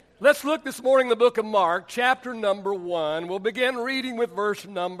Let's look this morning in the book of Mark, chapter number 1. We'll begin reading with verse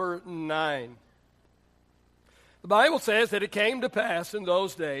number 9. The Bible says that it came to pass in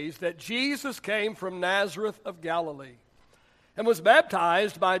those days that Jesus came from Nazareth of Galilee and was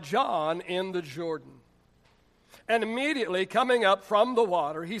baptized by John in the Jordan. And immediately coming up from the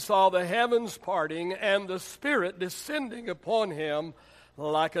water, he saw the heavens parting and the Spirit descending upon him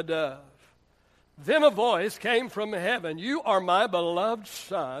like a dove. Then a voice came from heaven, "You are my beloved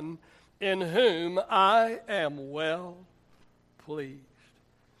Son, in whom I am well pleased."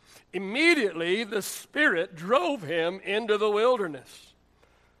 Immediately the Spirit drove him into the wilderness.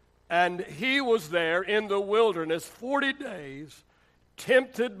 And he was there in the wilderness 40 days,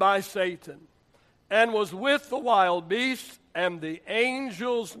 tempted by Satan, and was with the wild beasts, and the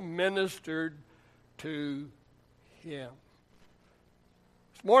angels ministered to him.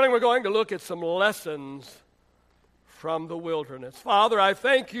 This morning we're going to look at some lessons from the wilderness. Father, I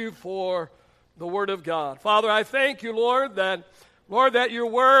thank you for the Word of God. Father, I thank you, Lord, that your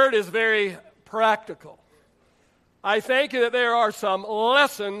Word is very practical. I thank you that there are some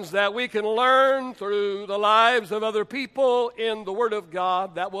lessons that we can learn through the lives of other people in the Word of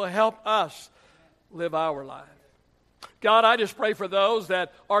God that will help us live our life. God, I just pray for those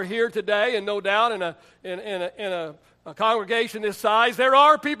that are here today, and no doubt in a congregation this size, there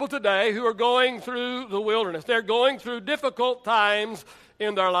are people today who are going through the wilderness. They're going through difficult times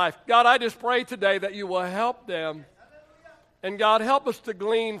in their life. God, I just pray today that you will help them. And God, help us to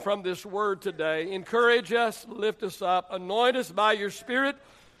glean from this word today. Encourage us, lift us up, anoint us by your Spirit.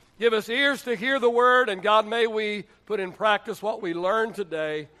 Give us ears to hear the word, and God, may we put in practice what we learned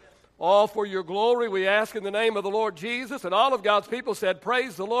today. All for your glory we ask in the name of the Lord Jesus. And all of God's people said,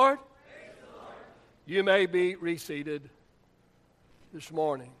 praise the Lord. Praise the Lord. You may be reseated this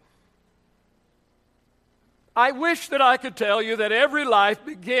morning. I wish that I could tell you that every life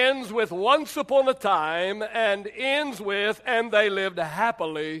begins with once upon a time and ends with, and they lived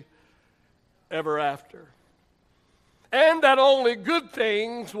happily ever after. And that only good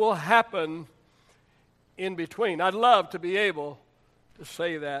things will happen in between. I'd love to be able to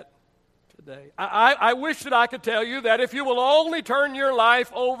say that today. I wish that I could tell you that if you will only turn your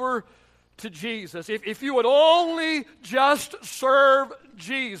life over to Jesus, if you would only just serve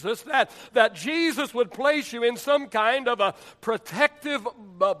Jesus, that Jesus would place you in some kind of a protective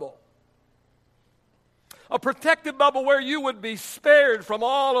bubble. A protective bubble where you would be spared from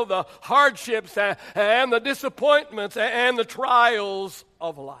all of the hardships and the disappointments and the trials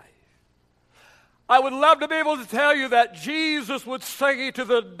of life. I would love to be able to tell you that Jesus would say to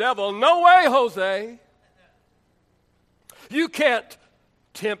the devil, "No way, Jose. You can't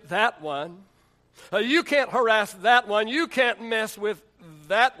tempt that one. You can't harass that one. You can't mess with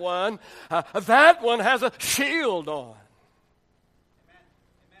that one. That one has a shield on."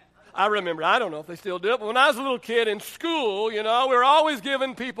 I remember, I don't know if they still do it, but when I was a little kid in school, we were always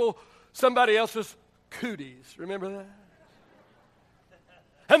giving people somebody else's cooties. Remember that?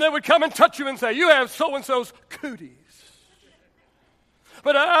 And they would come and touch you and say, "You have so-and-so's cooties."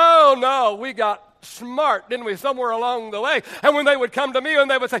 But oh no, we got smart, didn't we, somewhere along the way. And when they would come to me and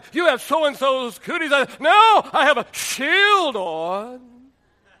they would say, "You have so-and-so's cooties," I said, "No, I have a shield on."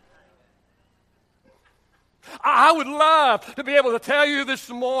 I would love to be able to tell you this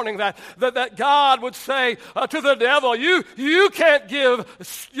morning that God would say to the devil, you can't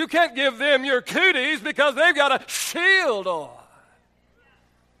give them your cooties because they've got a shield on.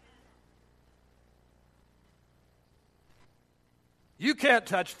 You can't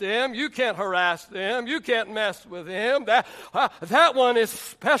touch them. You can't harass them. You can't mess with them. That one is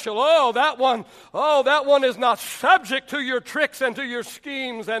special. That one is not subject to your tricks and to your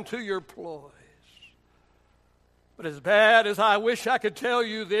schemes and to your ploys. But as bad as I wish I could tell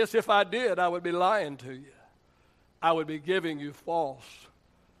you this, if I did, I would be lying to you. I would be giving you false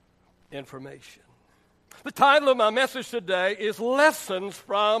information. The title of my message today is Lessons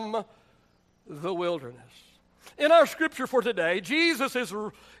from the Wilderness. In our scripture for today, Jesus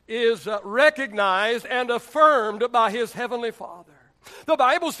is recognized and affirmed by his heavenly Father. The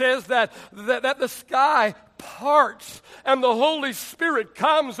Bible says that the sky parts and the Holy Spirit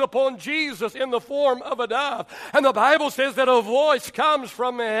comes upon Jesus in the form of a dove. And the Bible says that a voice comes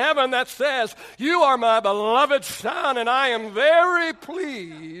from heaven that says, "You are my beloved Son, and I am very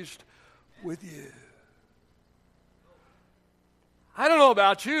pleased with you." I don't know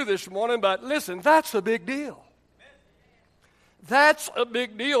about you this morning, but listen, that's a big deal. That's a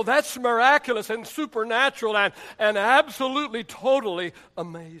big deal. That's miraculous and supernatural and absolutely, totally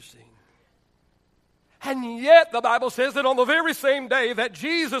amazing. And yet the Bible says that on the very same day that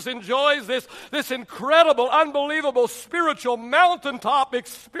Jesus enjoys this incredible, unbelievable spiritual mountaintop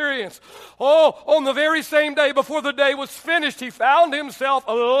experience, on the very same day before the day was finished, he found himself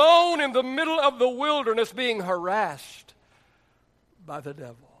alone in the middle of the wilderness being harassed by the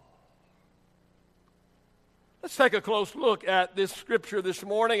devil. Let's take a close look at this scripture this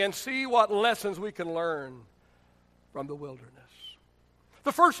morning and see what lessons we can learn from the wilderness.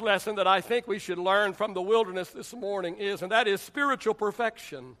 The first lesson that I think we should learn from the wilderness this morning is, and that is, spiritual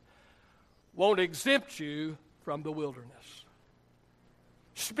perfection won't exempt you from the wilderness.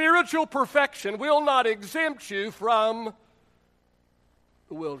 Spiritual perfection will not exempt you from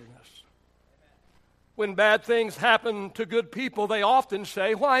the wilderness. When bad things happen to good people, they often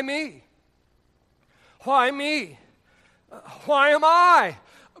say, "Why me? Why me? Why am I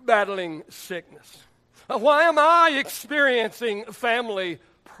battling sickness? Why am I experiencing family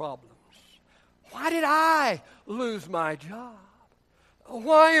problems? Why did I lose my job?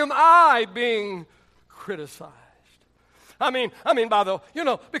 Why am I being criticized?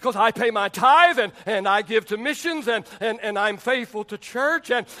 Because I pay my tithe and I give to missions and I'm faithful to church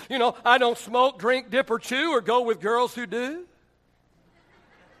and, I don't smoke, drink, dip, or chew or go with girls who do.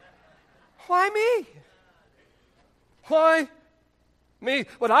 Why me? Why me?"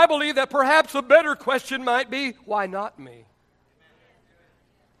 But I believe that perhaps a better question might be, why not me?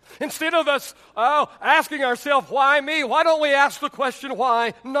 Instead of us asking ourselves, why me? Why don't we ask the question,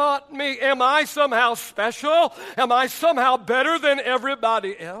 why not me? Am I somehow special? Am I somehow better than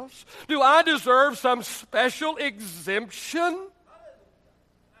everybody else? Do I deserve some special exemption?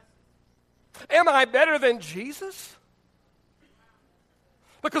 Am I better than Jesus?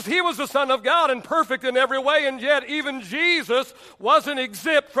 Because he was the Son of God and perfect in every way, and yet even Jesus wasn't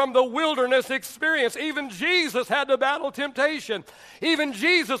exempt from the wilderness experience. Even Jesus had to battle temptation. Even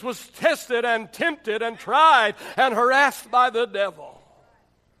Jesus was tested and tempted and tried and harassed by the devil.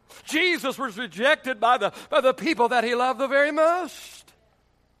 Jesus was rejected by the people that he loved the very most.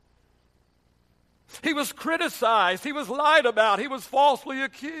 He was criticized. He was lied about. He was falsely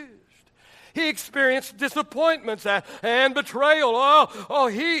accused. He experienced disappointments and betrayal.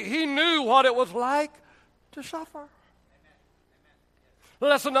 He knew what it was like to suffer.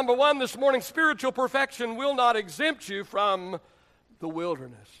 Lesson number 1 this morning, spiritual perfection will not exempt you from the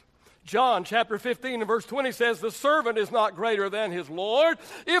wilderness. John chapter 15 and verse 20 says, "The servant is not greater than his Lord.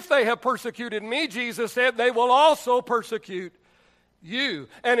 If they have persecuted me," Jesus said, "they will also persecute you."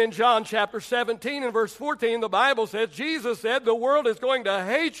 And in John chapter 17 and verse 14, the Bible says, Jesus said, "The world is going to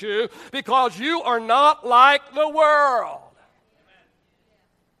hate you because you are not like the world."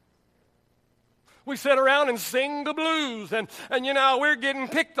 We sit around and sing the blues and we're getting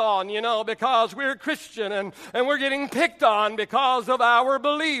picked on, because we're Christian and we're getting picked on because of our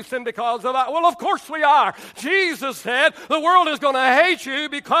beliefs and because of well, of course we are. Jesus said, "The world is going to hate you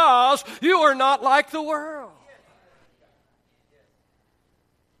because you are not like the world."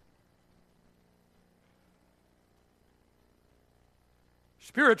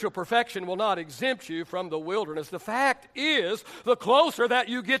 Spiritual perfection will not exempt you from the wilderness. The fact is, the closer that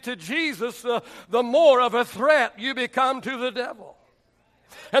you get to Jesus, the more of a threat you become to the devil.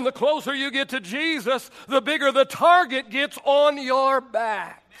 And the closer you get to Jesus, the bigger the target gets on your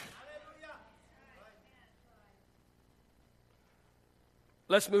back.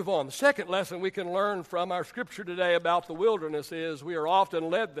 Let's move on. The second lesson we can learn from our scripture today about the wilderness is we are often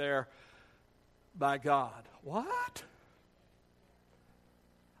led there by God. What?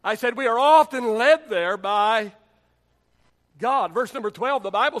 I said we are often led there by God. Verse number 12,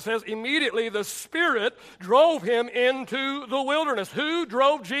 the Bible says, "Immediately the Spirit drove him into the wilderness." Who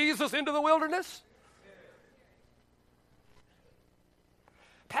drove Jesus into the wilderness?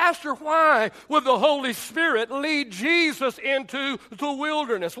 Pastor, why would the Holy Spirit lead Jesus into the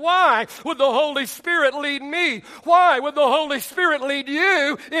wilderness? Why would the Holy Spirit lead me? Why would the Holy Spirit lead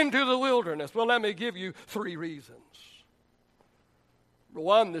you into the wilderness? Well, let me give you 3 reasons.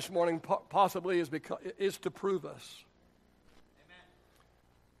 One this morning possibly is to prove us. Amen.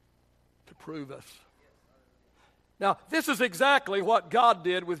 To prove us. Now, this is exactly what God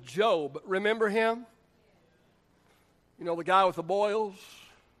did with Job. Remember him? The guy with the boils?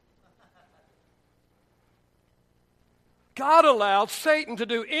 God allowed Satan to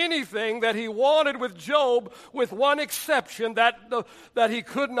do anything that he wanted with Job, with one exception, that he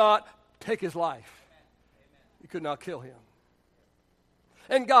could not take his life. He could not kill him.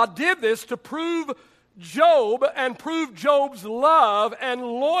 And God did this to prove Job and prove Job's love and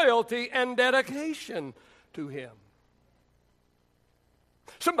loyalty and dedication to him.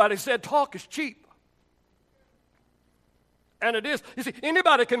 Somebody said talk is cheap. And it is. You see,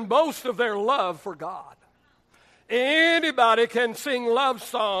 anybody can boast of their love for God. Anybody can sing love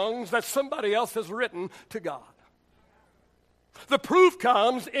songs that somebody else has written to God. The proof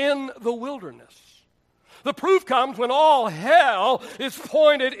comes in the wilderness. The proof comes when all hell is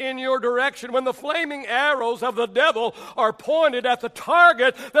pointed in your direction, when the flaming arrows of the devil are pointed at the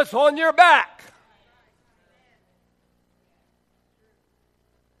target that's on your back.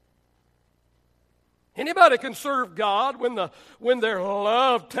 Anybody can serve God when their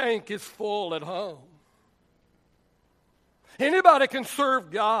love tank is full at home. Anybody can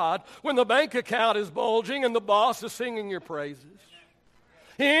serve God when the bank account is bulging and the boss is singing your praises.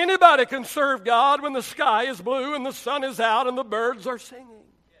 Anybody can serve God when the sky is blue and the sun is out and the birds are singing.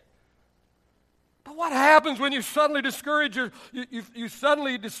 But what happens when you suddenly you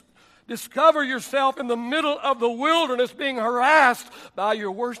suddenly discover yourself in the middle of the wilderness being harassed by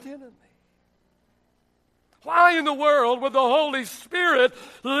your worst enemy? Why in the world would the Holy Spirit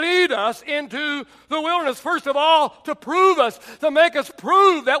lead us into the wilderness? First of all, to prove us, to make us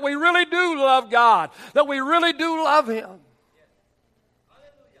prove that we really do love God, that we really do love Him.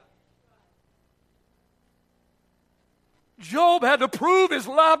 Job had to prove his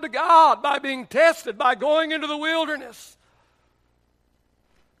love to God by being tested, by going into the wilderness.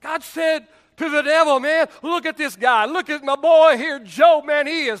 God said to the devil, man, look at this guy. Look at my boy here, Job, man.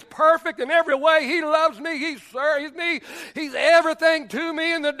 He is perfect in every way. He loves me. He serves me. He's everything to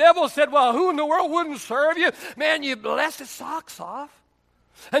me. And the devil said, well, who in the world wouldn't serve you? Man, you blessed his socks off.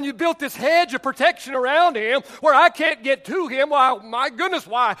 And you built this hedge of protection around him where I can't get to him. Why, my goodness,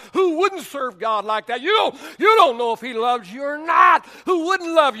 why? Who wouldn't serve God like that? You don't know if He loves you or not. Who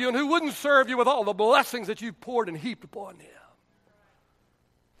wouldn't love you and who wouldn't serve you with all the blessings that you poured and heaped upon Him?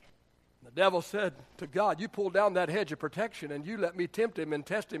 The devil said to God, you pulled down that hedge of protection and you let me tempt him and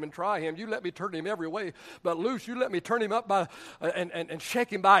test him and try him. You let me turn him every way but loose. You let me turn him up by and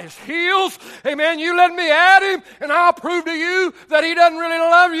shake him by his heels. Amen. You let me at him and I'll prove to you that he doesn't really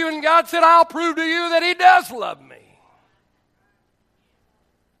love you. And God said, I'll prove to you that he does love me.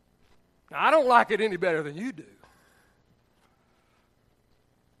 Now, I don't like it any better than you do.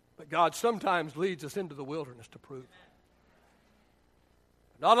 But God sometimes leads us into the wilderness to prove it.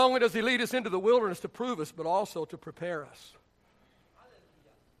 Not only does He lead us into the wilderness to prove us, but also to prepare us.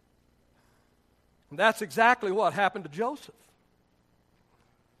 And that's exactly what happened to Joseph.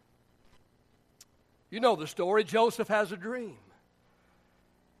 You know the story. Joseph has a dream.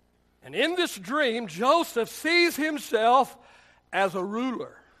 And in this dream, Joseph sees himself as a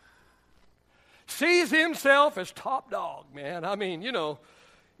ruler. Sees himself as top dog, man. I mean, you know,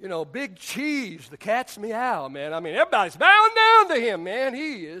 Big Cheese, the cat's meow, man. I mean, everybody's bowing down to him, man.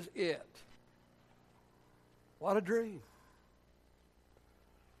 He is it. What a dream.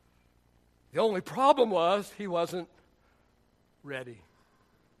 The only problem was he wasn't ready.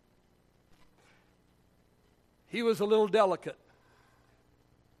 He was a little delicate.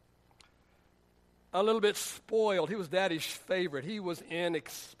 A little bit spoiled. He was Daddy's favorite. He was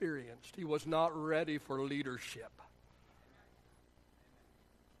inexperienced. He was not ready for leadership.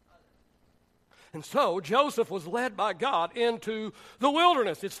 And so Joseph was led by God into the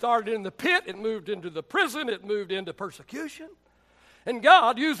wilderness. It started in the pit. It moved into the prison. It moved into persecution. And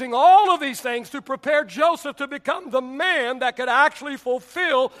God, using all of these things to prepare Joseph to become the man that could actually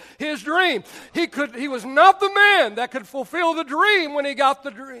fulfill his dream. He was not the man that could fulfill the dream when he got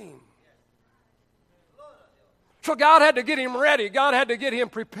the dream. So God had to get him ready. God had to get him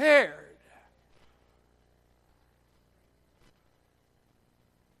prepared.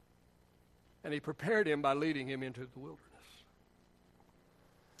 And He prepared him by leading him into the wilderness.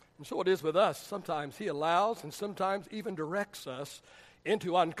 And so it is with us. Sometimes He allows and sometimes even directs us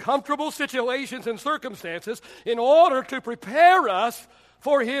into uncomfortable situations and circumstances in order to prepare us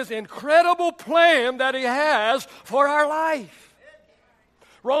for His incredible plan that He has for our life.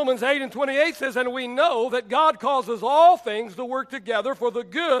 Romans 8:28 says, and we know that God causes all things to work together for the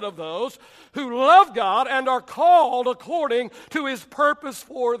good of those who love God and are called according to His purpose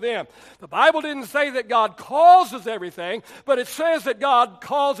for them. The Bible didn't say that God causes everything, but it says that God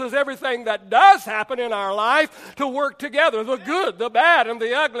causes everything that does happen in our life to work together. The good, the bad, and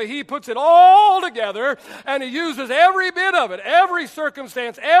the ugly. He puts it all together, and He uses every bit of it, every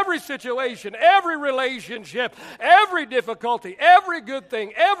circumstance, every situation, every relationship, every difficulty, every good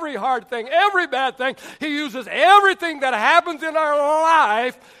thing, every hard thing, every bad thing. He uses everything that happens in our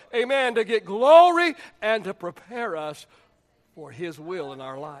life, amen, to get glory and to prepare us for His will in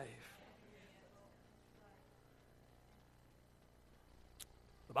our life.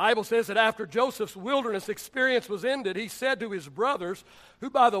 The Bible says that after Joseph's wilderness experience was ended, he said to his brothers, who,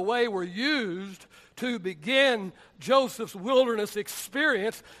 by the way, were used to begin Joseph's wilderness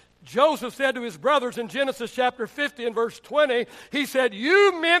experience, Joseph said to his brothers in Genesis chapter 50 and verse 20, he said,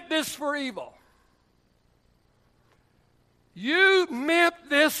 "You meant this for evil. You meant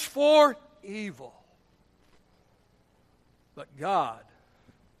this for evil. But God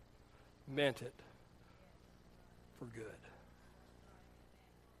meant it for good."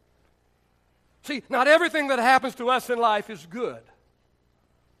 See, not everything that happens to us in life is good.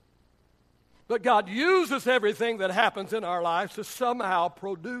 But God uses everything that happens in our lives to somehow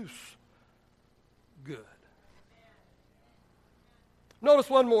produce good. Notice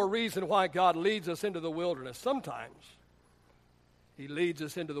one more reason why God leads us into the wilderness. Sometimes He leads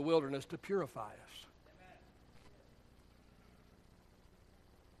us into the wilderness to purify us.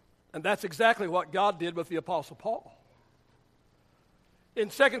 And that's exactly what God did with the Apostle Paul. In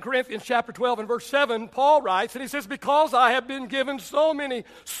 2 Corinthians chapter 12 and verse 7, Paul writes, and he says, "Because I have been given so many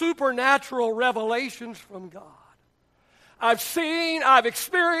supernatural revelations from God. I've seen, I've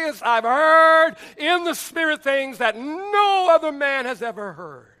experienced, I've heard in the Spirit things that no other man has ever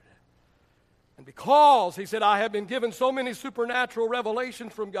heard. And because," he said, "I have been given so many supernatural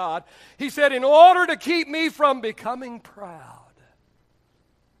revelations from God," he said, "in order to keep me from becoming proud,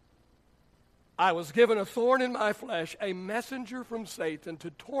 I was given a thorn in my flesh, a messenger from Satan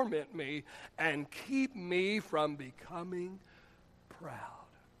to torment me and keep me from becoming proud."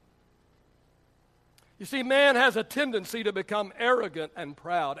 You see, man has a tendency to become arrogant and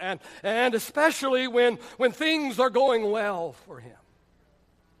proud, and especially when things are going well for him.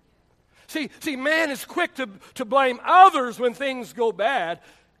 See, man is quick to blame others when things go bad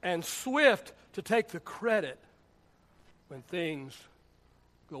and swift to take the credit when things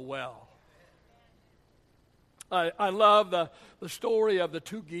go well. I love the story of the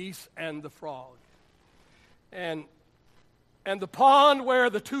two geese and the frog. And the pond where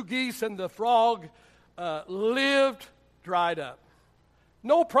the two geese and the frog lived dried up.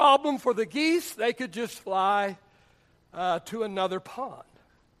 No problem for the geese. They could just fly to another pond.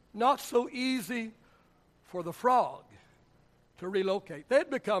 Not so easy for the frog to relocate. They'd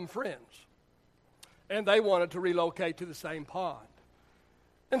become friends, and they wanted to relocate to the same pond.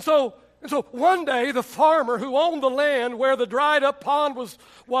 And so one day, the farmer who owned the land where the dried up pond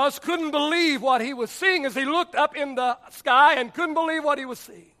was couldn't believe what he was seeing as he looked up in the sky and couldn't believe what he was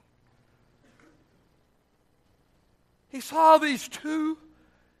seeing. He saw these two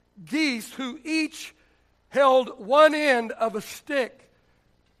geese who each held one end of a stick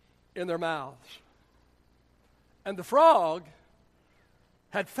in their mouths. And the frog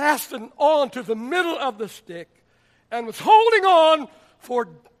had fastened on to the middle of the stick and was holding on for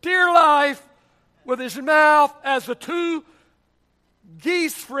dear life with his mouth as the two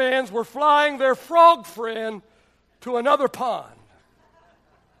geese friends were flying their frog friend to another pond.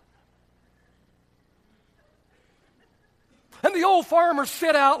 And the old farmer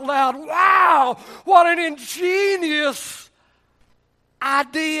said out loud, "Wow, what an ingenious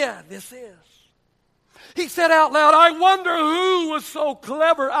idea this is." He said out loud, "I wonder who was so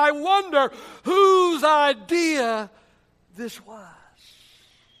clever. I wonder whose idea this was."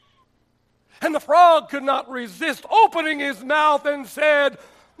 And the frog could not resist opening his mouth and said,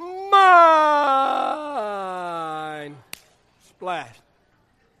 "Mine." Splash.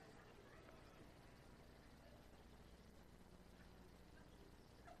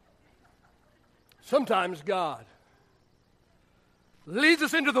 Sometimes God leads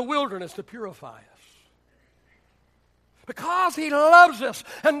us into the wilderness to purify us. Because He loves us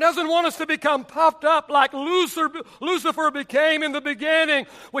and doesn't want us to become puffed up like Lucifer became in the beginning,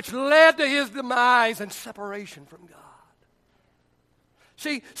 which led to his demise and separation from God.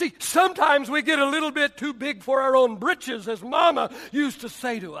 See, sometimes we get a little bit too big for our own britches, as Mama used to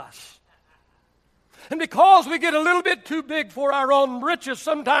say to us. And because we get a little bit too big for our own britches,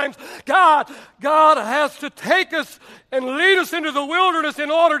 sometimes God has to take us and lead us into the wilderness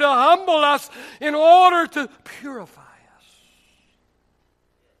in order to humble us, in order to purify us.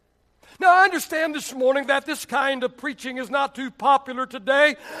 Now, I understand this morning that this kind of preaching is not too popular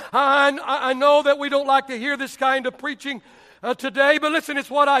today. I know that we don't like to hear this kind of preaching today, but listen,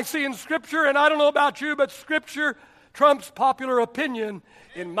 it's what I see in Scripture, and I don't know about you, but Scripture trumps popular opinion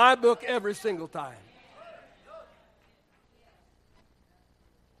in my book every single time.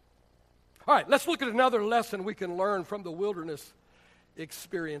 All right, let's look at another lesson we can learn from the wilderness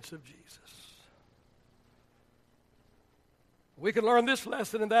experience of Jesus. We can learn this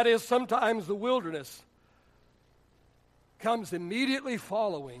lesson, and that is sometimes the wilderness comes immediately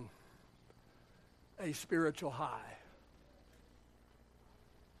following a spiritual high.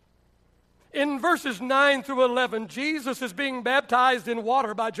 In verses 9 through 11, Jesus is being baptized in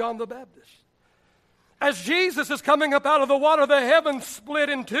water by John the Baptist. As Jesus is coming up out of the water, the heavens split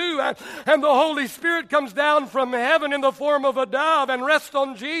in two, and the Holy Spirit comes down from heaven in the form of a dove and rests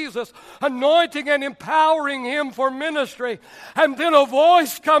on Jesus, anointing and empowering him for ministry. And then a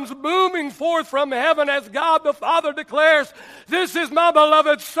voice comes booming forth from heaven as God the Father declares, "This is my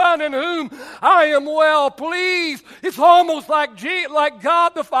beloved Son in whom I am well pleased." It's almost like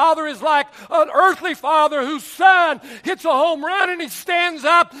God the Father is like an earthly father whose son hits a home run, and he stands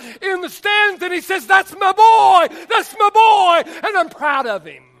up in the stands and he says, "That's my boy, and I'm proud of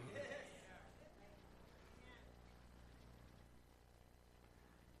him."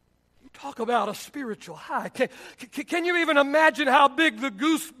 You talk about a spiritual high. Can you even imagine how big the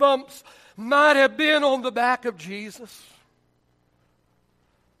goosebumps might have been on the back of Jesus?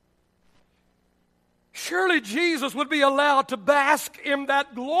 Surely Jesus would be allowed to bask in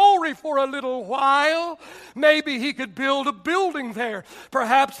that glory for a little while. Maybe he could build a building there.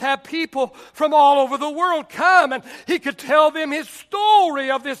 Perhaps have people from all over the world come and he could tell them his story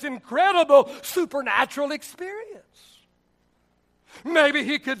of this incredible supernatural experience. Maybe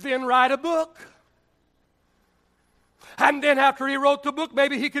he could then write a book. And then after he wrote the book,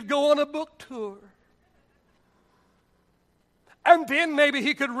 maybe he could go on a book tour. And then maybe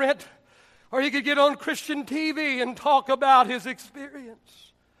he could he could get on Christian TV and talk about his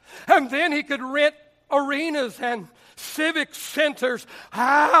experience. And then he could rent arenas and civic centers.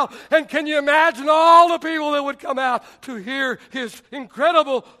 How? And can you imagine all the people that would come out to hear his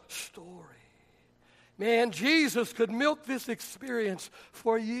incredible story? Man, Jesus could milk this experience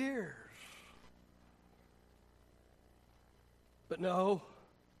for years. But no.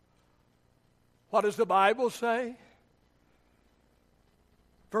 What does the Bible say?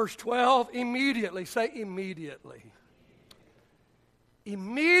 Verse 12, immediately. Say immediately.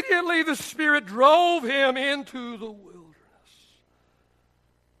 Immediately the Spirit drove him into the wilderness.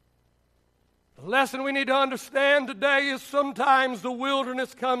 The lesson we need to understand today is sometimes the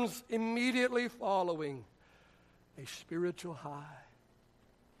wilderness comes immediately following a spiritual high.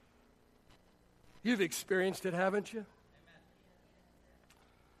 You've experienced it, haven't you?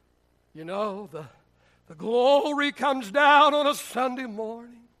 You know, the glory comes down on a Sunday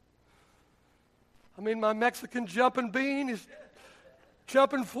morning. I mean, my Mexican jumping bean is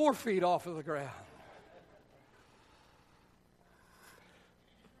jumping 4 feet off of the ground.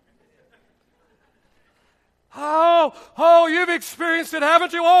 Oh, you've experienced it,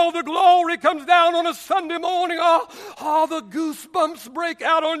 haven't you? Oh, the glory comes down on a Sunday morning. Oh, the goosebumps break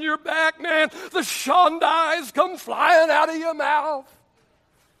out on your back, man. The shondais come flying out of your mouth.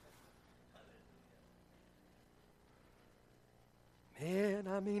 Man,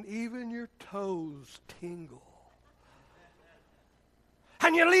 I mean, even your toes tingle.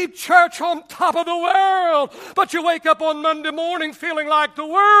 And you leave church on top of the world, but you wake up on Monday morning feeling like the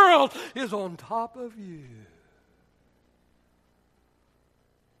world is on top of you.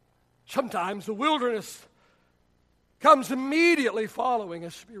 Sometimes the wilderness comes immediately following a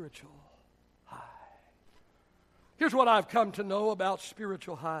spiritual high. Here's what I've come to know about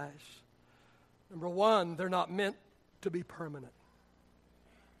spiritual highs. Number one, they're not meant to be permanent.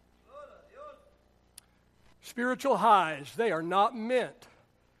 Spiritual highs, they are not meant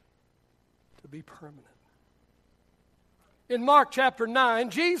to be permanent. In Mark chapter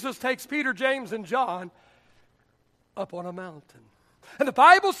 9, Jesus takes Peter, James, and John up on a mountain. And the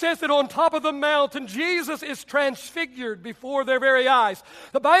Bible says that on top of the mountain, Jesus is transfigured before their very eyes.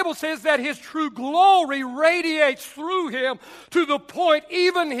 The Bible says that his true glory radiates through him to the point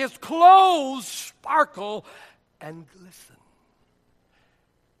even his clothes sparkle and glisten.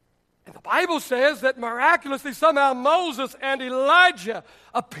 And the Bible says that miraculously somehow Moses and Elijah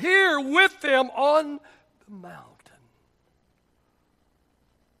appear with them on the mountain.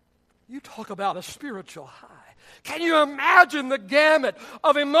 You talk about a spiritual high. Can you imagine the gamut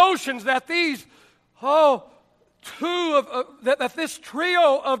of emotions that this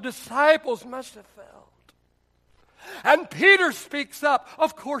trio of disciples must have felt? And Peter speaks up.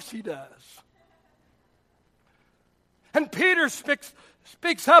 Of course he does. And Peter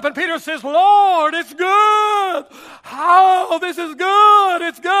speaks up, and Peter says, "Lord, it's good. Oh, this is good.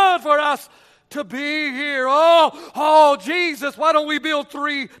 It's good for us to be here. Oh, Jesus, why don't we build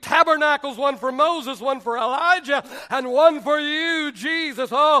 3 tabernacles, one for Moses, one for Elijah, and one for you, Jesus.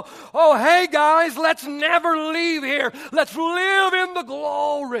 Oh, hey, guys, let's never leave here. Let's live in the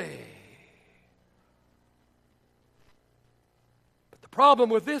glory." But the problem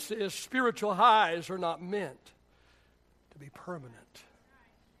with this is spiritual highs are not meant to be permanent.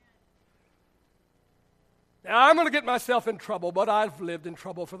 Now, I'm going to get myself in trouble, but I've lived in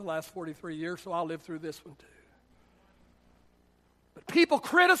trouble for the last 43 years, so I'll live through this one too. But people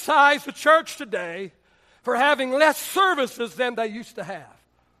criticize the church today for having less services than they used to have.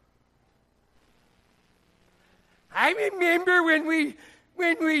 I remember when we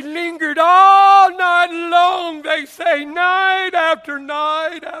lingered all night long, they say, night after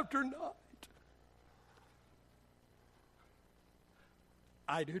night after night.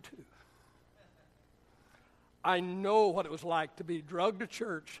 I do too. I know what it was like to be drugged to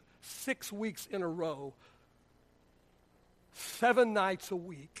church 6 weeks in a row, 7 nights a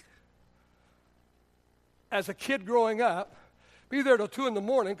week. As a kid growing up, be there till 2 in the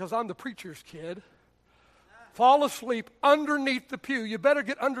morning because I'm the preacher's kid. Fall asleep underneath the pew. You better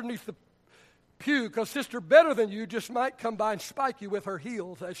get underneath the pew because Sister Better Than You just might come by and spike you with her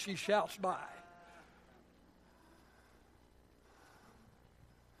heels as she shouts by.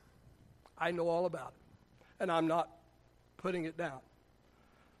 I know all about it. And I'm not putting it down.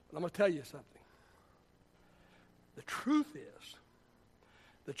 But I'm going to tell you something. The truth is,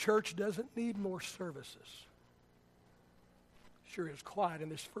 the church doesn't need more services. Sure is quiet in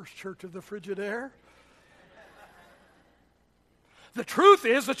this first church of the Frigidaire. The truth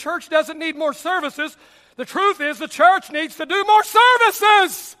is, the church doesn't need more services. The truth is, the church needs to do more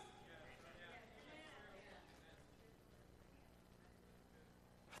services.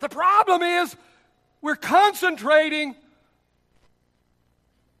 The problem is, we're concentrating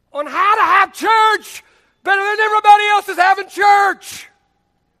on how to have church better than everybody else is having church.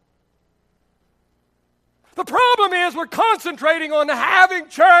 The problem is we're concentrating on having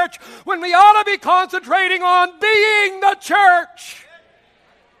church when we ought to be concentrating on being the church.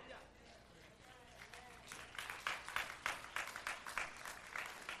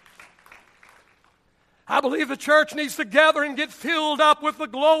 I believe the church needs to gather and get filled up with the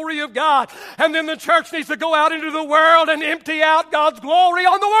glory of God. And then the church needs to go out into the world and empty out God's glory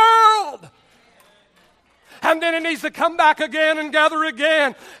on the world. And then it needs to come back again and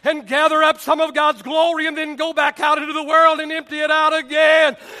gather up some of God's glory and then go back out into the world and empty it out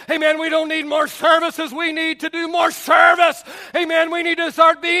again. Amen. We don't need more services. We need to do more service. Amen. We need to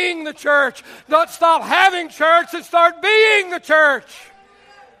start being the church. Not stop having church and start being the church.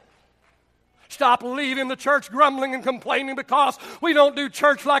 Stop leaving the church grumbling and complaining because we don't do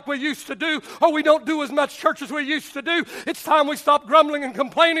church like we used to do, or we don't do as much church as we used to do. It's time we stop grumbling and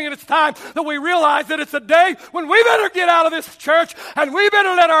complaining, and it's time that we realize that it's a day when we better get out of this church and we better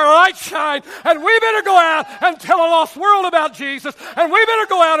let our light shine, and we better go out and tell a lost world about Jesus, and we better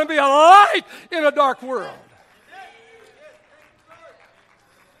go out and be a light in a dark world.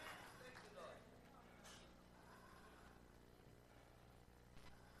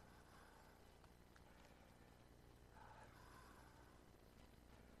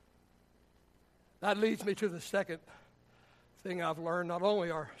 That leads me to the second thing I've learned. Not only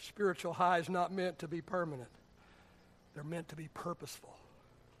are spiritual highs not meant to be permanent, they're meant to be purposeful.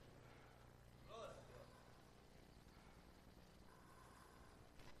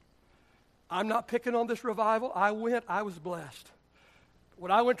 I'm not picking on this revival. I was blessed.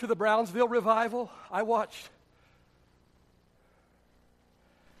 When I went to the Brownsville revival, I watched.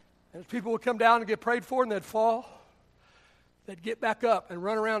 And as people would come down and get prayed for and they'd fall, they'd get back up and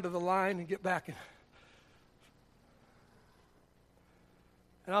run around to the line and get back in.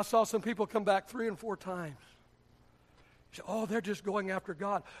 And I saw some people come back 3 and 4 times. You say, oh, they're just going after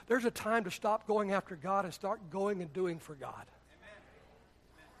God. There's a time to stop going after God and start going and doing for God.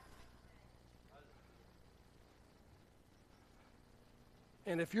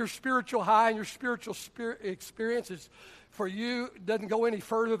 And if your spiritual high and your spiritual experience is for you doesn't go any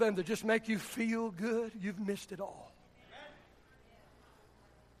further than to just make you feel good, you've missed it all.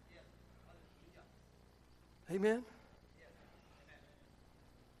 Amen?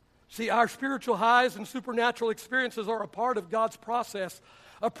 See, our spiritual highs and supernatural experiences are a part of God's process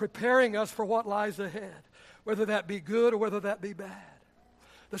of preparing us for what lies ahead, whether that be good or whether that be bad.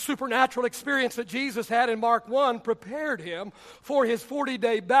 The supernatural experience that Jesus had in Mark 1 prepared him for his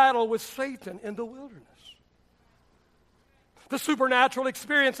 40-day battle with Satan in the wilderness. The supernatural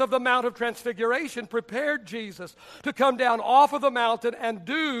experience of the Mount of Transfiguration prepared Jesus to come down off of the mountain and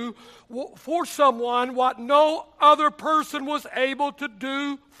do for someone what no other person was able to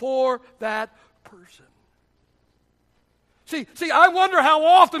do for that person. See, I wonder how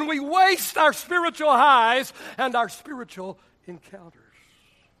often we waste our spiritual highs and our spiritual encounters.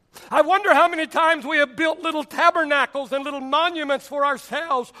 I wonder how many times we have built little tabernacles and little monuments for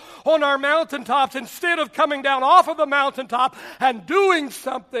ourselves on our mountaintops instead of coming down off of the mountaintop and doing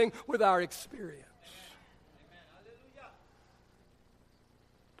something with our experience.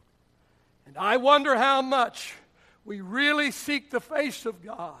 And I wonder how much we really seek the face of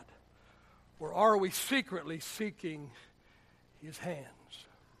God, or are we secretly seeking His hands?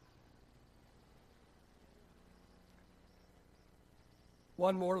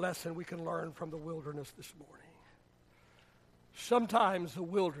 one more lesson we can learn from the wilderness this morning. Sometimes the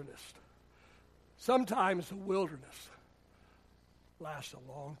wilderness lasts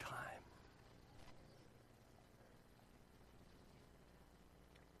a long time.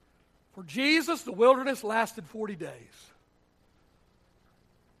 For Jesus, the wilderness lasted 40 days.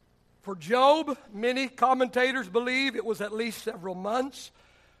 For Job, many commentators believe it was at least several months,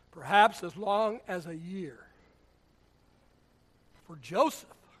 perhaps as long as a year. For Joseph,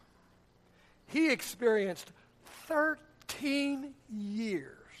 he experienced 13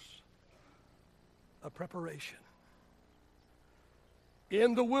 years of preparation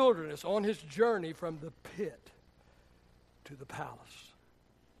in the wilderness on his journey from the pit to the palace.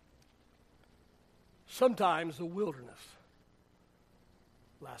 Sometimes the wilderness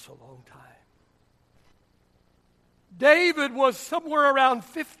lasts a long time. David was somewhere around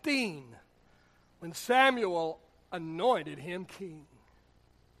 15 when Samuel anointed him king.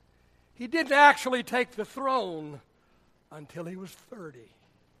 He didn't actually take the throne until he was 30.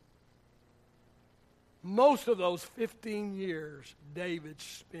 Most of those 15 years David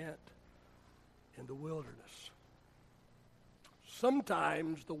spent in the wilderness.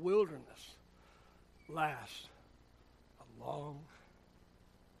 Sometimes the wilderness lasts a long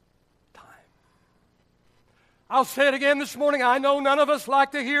time. I'll say it again this morning. I know none of us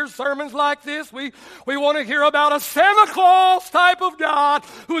like to hear sermons like this. We want to hear about a Santa Claus type of God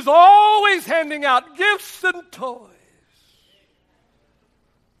who's always handing out gifts and toys.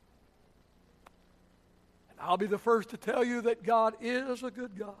 And I'll be the first to tell you that God is a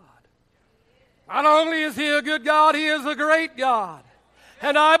good God. Not only is He a good God, He is a great God.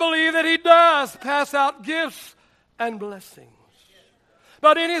 And I believe that He does pass out gifts and blessings.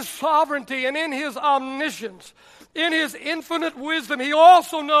 But in His sovereignty and in His omniscience, in His infinite wisdom, He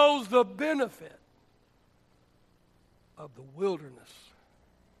also knows the benefit of the wilderness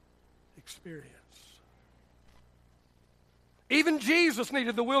experience. Even Jesus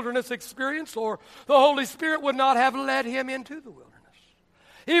needed the wilderness experience, or the Holy Spirit would not have led Him into the wilderness.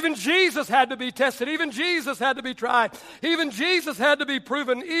 Even Jesus had to be tested. Even Jesus had to be tried. Even Jesus had to be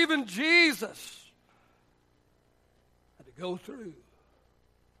proven. Even Jesus had to go through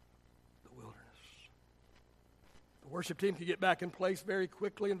the wilderness. The worship team can get back in place very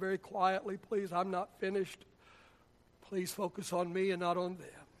quickly and very quietly. Please, I'm not finished. Please focus on me and not on them.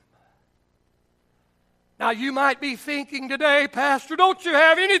 Now, you might be thinking today, Pastor, don't you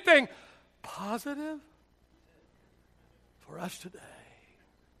have anything positive for us today?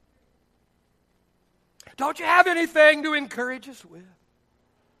 Don't you have anything to encourage us with?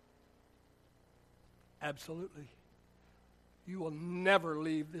 Absolutely. You will never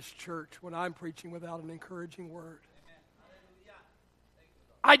leave this church when I'm preaching without an encouraging word.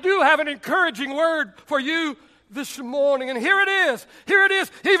 I do have an encouraging word for you this morning, and here it is. Here it is.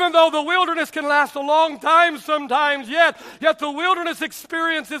 Even though the wilderness can last a long time sometimes, yet the wilderness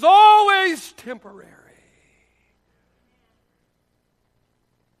experience is always temporary.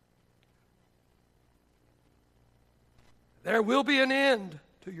 There will be an end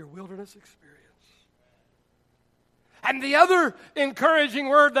to your wilderness experience. And the other encouraging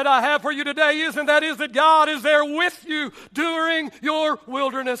word that I have for you today is that God is there with you during your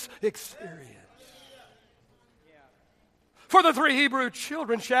wilderness experience. For the three Hebrew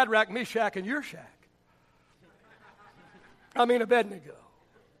children, Shadrach, Meshach, and Abednego,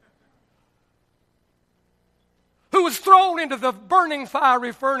 who was thrown into the burning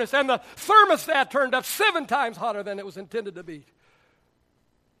fiery furnace, and the thermostat turned up 7 times hotter than it was intended to be.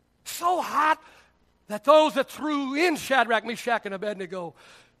 So hot that those that threw in Shadrach, Meshach, and Abednego,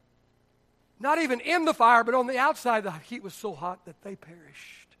 not even in the fire, but on the outside, the heat was so hot that they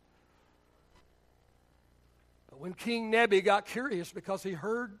perished. But when King Nebi got curious because he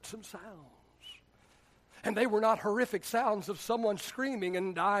heard some sounds, and they were not horrific sounds of someone screaming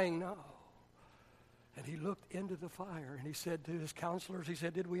and dying, no. And he looked into the fire, and he said to his counselors, he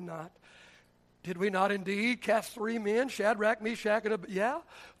said, Did we not indeed cast 3 men, Shadrach, Meshach, and Abednego? Yeah,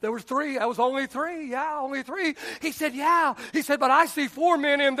 there was 3. I was only 3. Yeah, only 3. He said, yeah. He said, but I see 4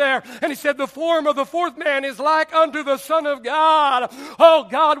 men in there. And he said, the form of the 4th man is like unto the Son of God. Oh,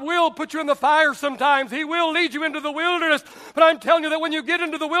 God will put you in the fire sometimes. He will lead you into the wilderness. But I'm telling you that when you get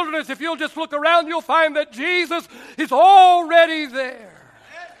into the wilderness, if you'll just look around, you'll find that Jesus is already there.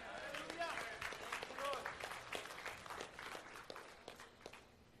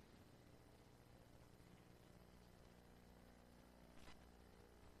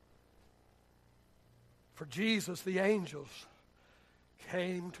 For Jesus, the angels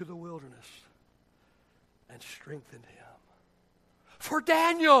came to the wilderness and strengthened him. For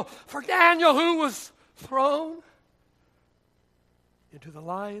Daniel who was thrown into the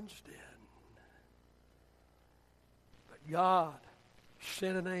lion's den. But God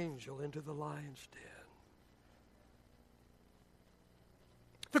sent an angel into the lion's den.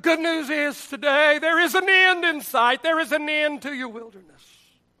 The good news is today there is an end in sight. There is an end to your wilderness.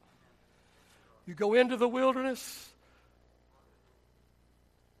 You go into the wilderness,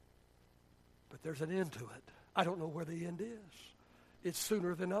 but there's an end to it. I don't know where the end is. It's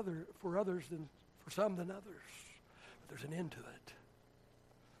sooner than for others than for some than others. But there's an end to it.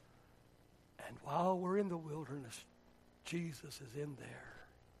 And while we're in the wilderness, Jesus is in there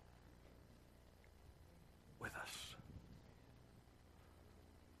with us.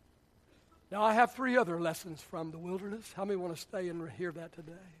 Now, I have 3 other lessons from the wilderness. How many want to stay and hear that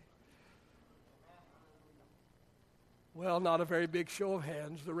today? Well, not a very big show of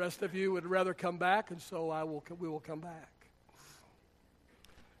hands. The rest of you would rather come back, and so we will come back.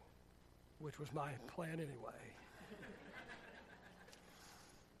 Which was my plan anyway.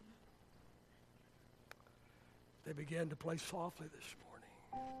 They began to play softly this morning.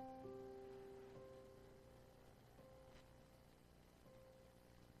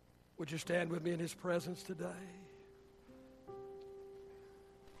 Would you stand with me in His presence today?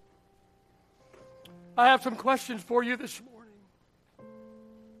 I have some questions for you this morning.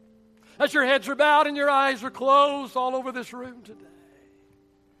 As your heads are bowed and your eyes are closed all over this room today,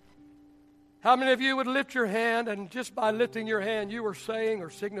 how many of you would lift your hand, and just by lifting your hand you are saying or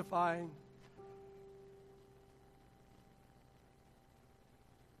signifying,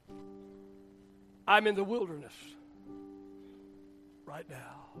 I'm in the wilderness right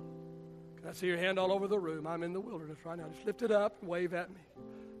now? Can I see your hand all over the room? I'm in the wilderness right now. Just lift it up and wave at me.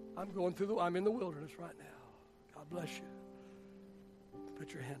 I'm in the wilderness right now. God bless you.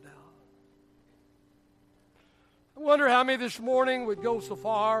 Put your hand out. I wonder how many this morning would go so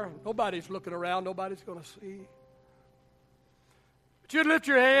far. Nobody's looking around. Nobody's going to see. But you'd lift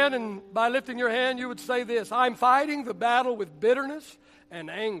your hand, and by lifting your hand, you would say this: I'm fighting the battle with bitterness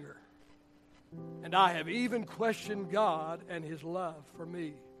and anger. And I have even questioned God and His love for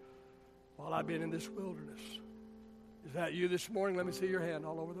me while I've been in this wilderness. Is that you this morning? Let me see your hand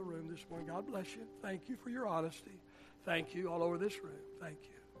all over the room this morning. God bless you. Thank you for your honesty. Thank you all over this room. Thank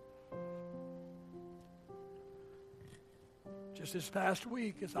you. Just this past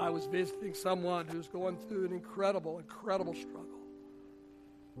week, as I was visiting someone who's going through an incredible struggle,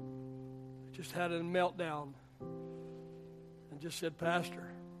 just had a meltdown and just said, Pastor,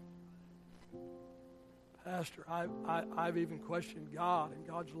 I've even questioned God and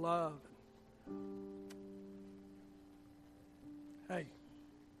God's love. Hey,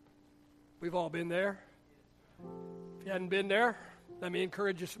 we've all been there. If you hadn't been there, let me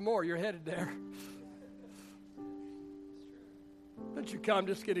encourage you some more. You're headed there. Don't you come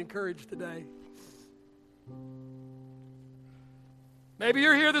just get encouraged today. Maybe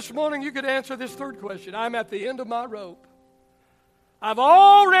you're here this morning, you could answer this third question. I'm at the end of my rope. I've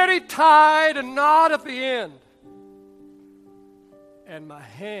already tied a knot at the end, and my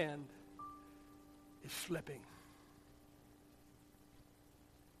hand is slipping.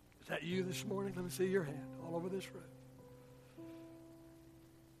 Is that you this morning? Let me see your hand all over this room.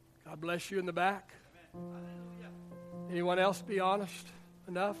 God bless you in the back. Anyone else be honest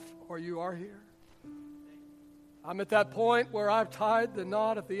enough, or you are here? I'm at that point where I've tied the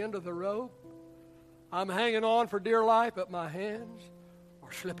knot at the end of the rope. I'm hanging on for dear life, but my hands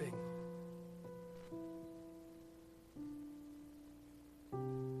are slipping.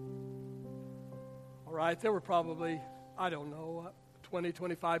 All right, there were probably, 20,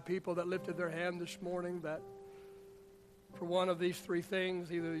 25 people that lifted their hand this morning that for one of these 3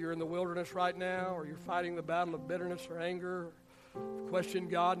 things, either you're in the wilderness right now, or you're fighting the battle of bitterness or anger, or question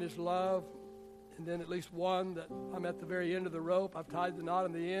God and His love, and then at least one that I'm at the very end of the rope. I've tied the knot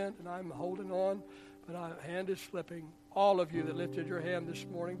in the end, and I'm holding on, but my hand is slipping. All of you that lifted your hand this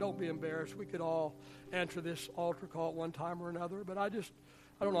morning, don't be embarrassed. We could all answer this altar call at one time or another, but I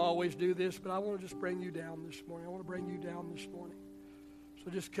don't always do this, but I want to just bring you down this morning. I want to bring you down this morning.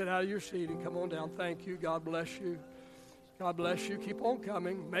 So just get out of your seat and come on down. Thank you. God bless you. God bless you. Keep on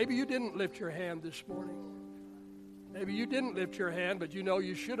coming. Maybe you didn't lift your hand this morning. Maybe you didn't lift your hand, but you know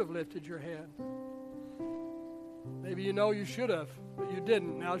you should have lifted your hand. Maybe you know you should have, but you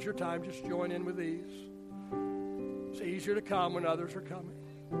didn't. Now's your time. Just join in with these. It's easier to come when others are coming.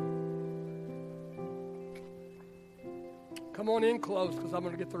 Come on in close, because I'm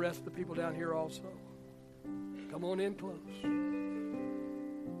going to get the rest of the people down here also. Come on in close.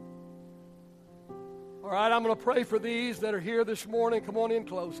 All right, I'm going to pray for these that are here this morning. Come on in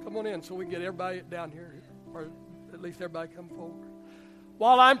close. Come on in so we can get everybody down here, or at least everybody come forward.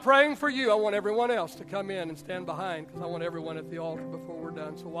 While I'm praying for you, I want everyone else to come in and stand behind, because I want everyone at the altar before we're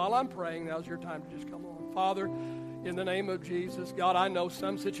done. So while I'm praying, now's your time to just come on. Father, in the name of Jesus, God, I know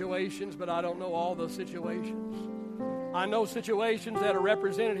some situations, but I don't know all those situations. I know situations that are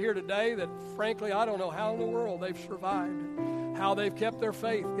represented here today that, frankly, I don't know how in the world they've survived, how they've kept their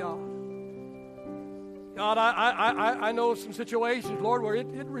faith, God. God, I know some situations, Lord, where it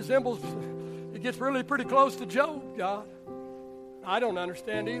resembles, it gets really pretty close to Job, God. I don't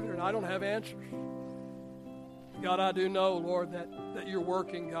understand either, and I don't have answers. God, I do know, Lord, that you're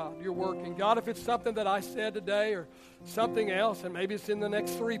working, God. You're working. God, if it's something that I said today or something else, and maybe it's in the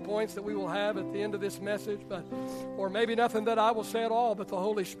next 3 points that we will have at the end of this message, or maybe nothing that I will say at all, but the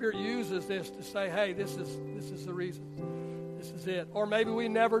Holy Spirit uses this to say, hey, this is the reason. This is it. Or maybe we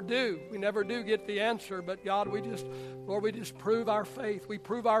never do. We never do get the answer, but God, we just prove our faith. We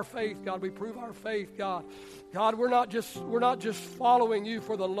prove our faith, God. We prove our faith, God. God, we're not just following you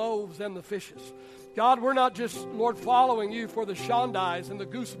for the loaves and the fishes. God, we're not just, Lord, following you for the shandais and the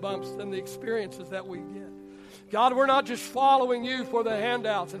goosebumps and the experiences that we get. God, we're not just following you for the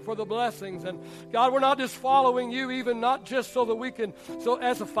handouts and for the blessings. And God, we're not just following you even not just so that we can, so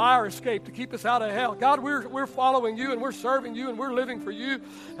as a fire escape to keep us out of hell. God, we're following you and we're serving you and we're living for you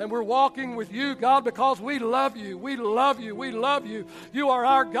and we're walking with you, God, because we love you. We love you. We love you. You are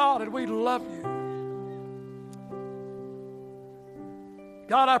our God and we love you.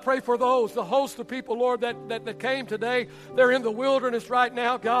 God, I pray for the host of people, Lord, that came today. They're in the wilderness right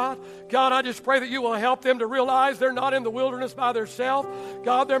now, God. God, I just pray that you will help them to realize they're not in the wilderness by themselves.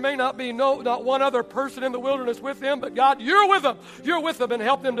 God, there may not be not one other person in the wilderness with them, but God, you're with them. You're with them, and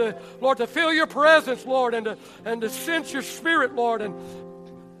help them to, Lord, to feel your presence, Lord, and to sense your spirit, Lord, and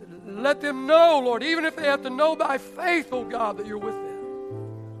let them know, Lord, even if they have to know by faith, oh God, that you're with them.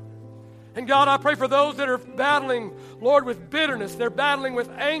 And God, I pray for those that are battling, Lord, with bitterness. They're battling with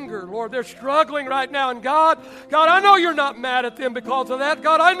anger, Lord. They're struggling right now. And God, I know you're not mad at them because of that.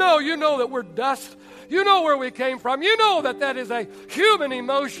 God, I know you know that we're dust. You know where we came from. You know that is a human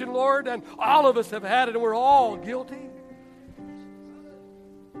emotion, Lord, and all of us have had it, and we're all guilty.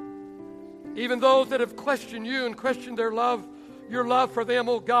 Even those that have questioned you and questioned their love, your love for them,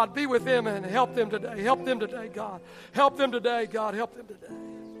 oh God, be with them and help them today. Help them today, God. Help them today, God. Help them today.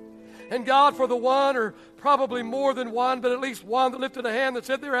 And God, for the one, or probably more than one, but at least one that lifted a hand that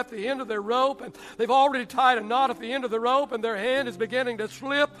said they're at the end of their rope, and they've already tied a knot at the end of the rope, and their hand is beginning to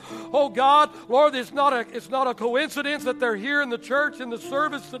slip. Oh God, Lord, it's not a coincidence that they're here in the church in the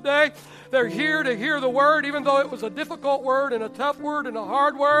service today. They're here to hear the word, even though it was a difficult word and a tough word and a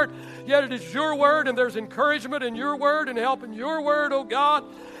hard word. Yet it is your word, and there's encouragement in your word and help in your word, oh God.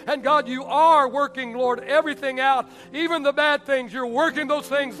 And God, you are working, Lord, everything out, even the bad things. You're working those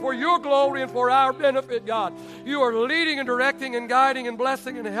things for your glory and for our benefit, God. You are leading and directing and guiding and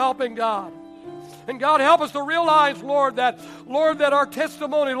blessing and helping, God. And God, help us to realize, Lord, that our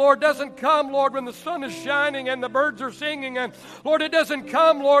testimony, Lord, doesn't come, Lord, when the sun is shining and the birds are singing. And, Lord, it doesn't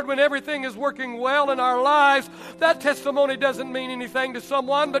come, Lord, when everything is working well in our lives. That testimony doesn't mean anything to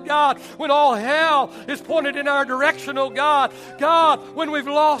someone. But, God, when all hell is pointed in our direction, oh God, when we've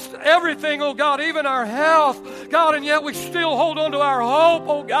lost everything, oh God, even our health, God, and yet we still hold on to our hope,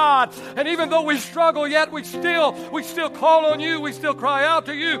 oh God. And even though we struggle, yet we still call on you. We still cry out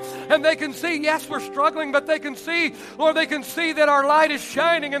to you. And they can see, yes, we're struggling, but they can see, Lord, they can see that our light is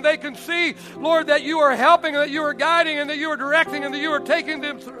shining, and they can see, Lord, that you are helping, and that you are guiding, and that you are directing, and that you are taking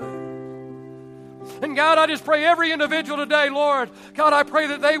them through. And God, I just pray every individual today, Lord, God, I pray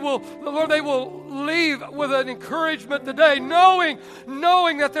that they will leave with an encouragement today, knowing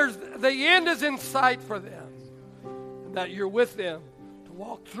that the end is in sight for them, and that you're with them to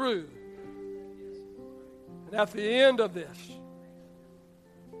walk through. And at the end of this,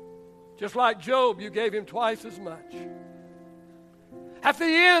 just like Job, you gave him twice as much. At the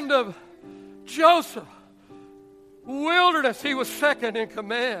end of Joseph, wilderness, he was second in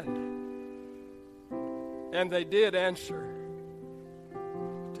command. And they did answer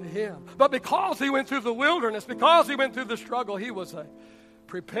to him. But because he went through the wilderness, because he went through the struggle, he was a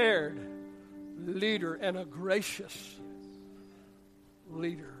prepared leader and a gracious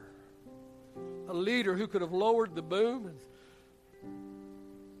leader. A leader who could have lowered the boom and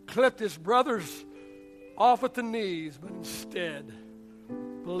clipped his brothers off at the knees, but instead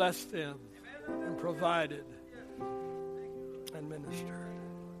blessed them and provided and ministered.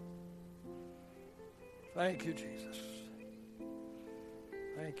 Thank you, Jesus.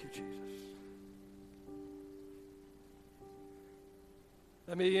 Thank you, Jesus.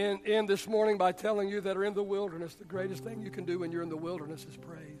 Let me end this morning by telling you that are in the wilderness, the greatest thing you can do when you're in the wilderness is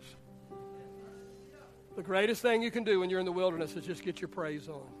praise. The greatest thing you can do when you're in the wilderness is just get your praise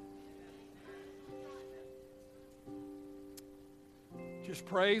on. Just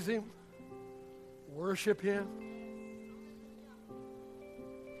praise Him. Worship Him.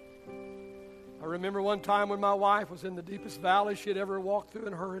 I remember one time when my wife was in the deepest valley she had ever walked through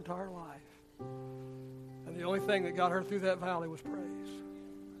in her entire life. And the only thing that got her through that valley was praise.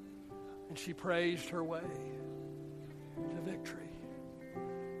 And she praised her way to victory.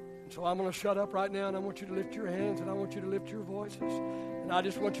 And so I'm going to shut up right now, and I want you to lift your hands, and I want you to lift your voices. And I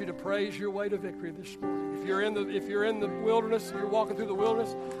just want you to praise your way to victory this morning. If you're in the wilderness, you're walking through the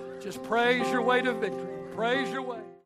wilderness, just praise your way to victory. Praise your way.